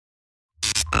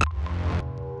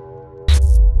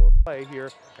play here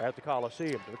at the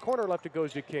Coliseum. To the corner left it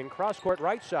goes to King. Cross court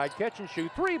right side, catch and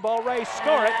shoot. 3-ball race,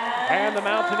 score it. And the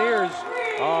Mountaineers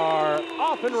are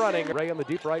off and running. Ray on the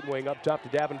deep right wing up top to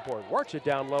Davenport. Works it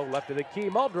down low, left of the key.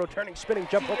 Muldrow turning, spinning,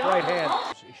 jump hook right hand.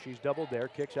 She's doubled there,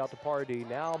 kicks out to Pardee.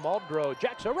 Now Muldrow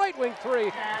jacks a right wing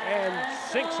three and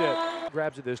sinks it.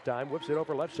 Grabs it this time, whips it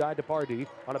over left side to Pardee.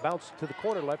 On a bounce to the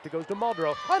corner left, it goes to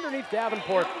Muldrow. Underneath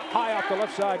Davenport, high off the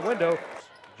left side window.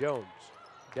 Jones,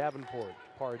 Davenport,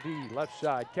 Pardee, left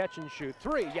side, catch and shoot.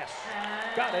 3, yes,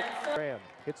 got it. Graham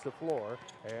hits the floor,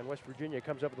 and West Virginia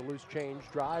comes up with a loose change,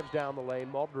 drives down the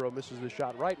lane. Muldrow misses the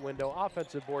shot right window.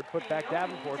 Offensive board, put back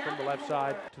Davenport from the left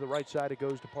side. To the right side, it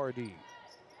goes to Pardee.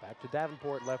 Back to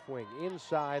Davenport, left wing,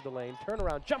 inside the lane.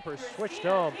 Turnaround jumper, switched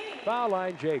home. Foul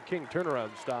line, Jay King, turnaround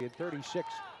stop.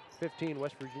 36-15,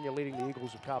 West Virginia leading the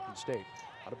Eagles of Coppin State.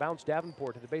 On a bounce,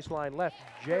 Davenport to the baseline left.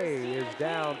 Jay is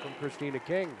down from Christina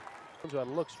King. On a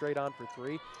look straight on for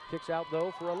 3. Kicks out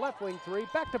though for a left wing 3.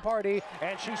 Back to Pardee,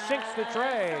 and she sinks the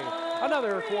tray.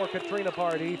 Another for Katrina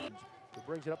Pardee. Who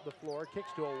brings it up the floor, kicks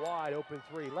to a wide open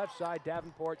 3. Left side,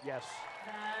 Davenport, yes.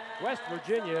 West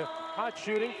Virginia hot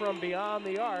shooting from beyond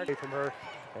the arc. From her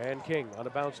and King on a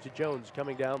bounce to Jones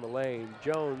coming down the lane.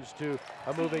 Jones to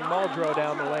a moving Muldrow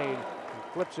down the lane.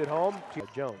 Flips it home to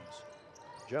Jones.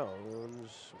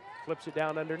 Jones flips it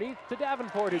down underneath to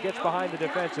Davenport, who gets behind the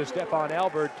defense of Stephon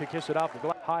Albert to kiss it off the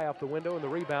glass. High off the window, and the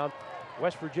rebound.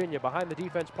 West Virginia behind the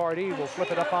defense. Pardee will flip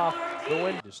it up off the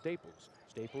window to Staples.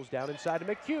 Staples down inside to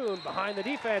McCune, behind the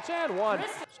defense, and 1.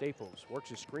 Staples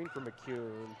works a screen for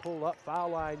McCune. Pull up, foul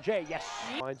line, Jay, yes.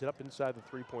 Lines it up inside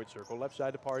the 3-point circle. Left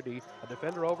side to Pardee, a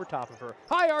defender over top of her.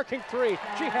 High arcing 3,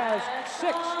 she has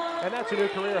 6, and that's a new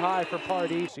career high for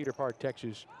Pardee. Cedar Park,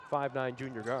 Texas, 5'9"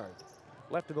 junior guard.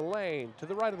 Left of the lane, to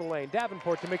the right of the lane,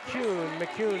 Davenport to McCune.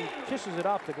 McCune kisses it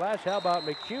off the glass. How about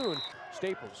McCune?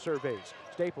 Staples surveys.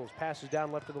 Staples passes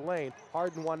down left of the lane.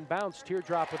 Harden one bounce,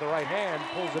 teardrop with the right hand,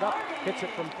 pulls it up, hits it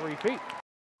from 3 feet.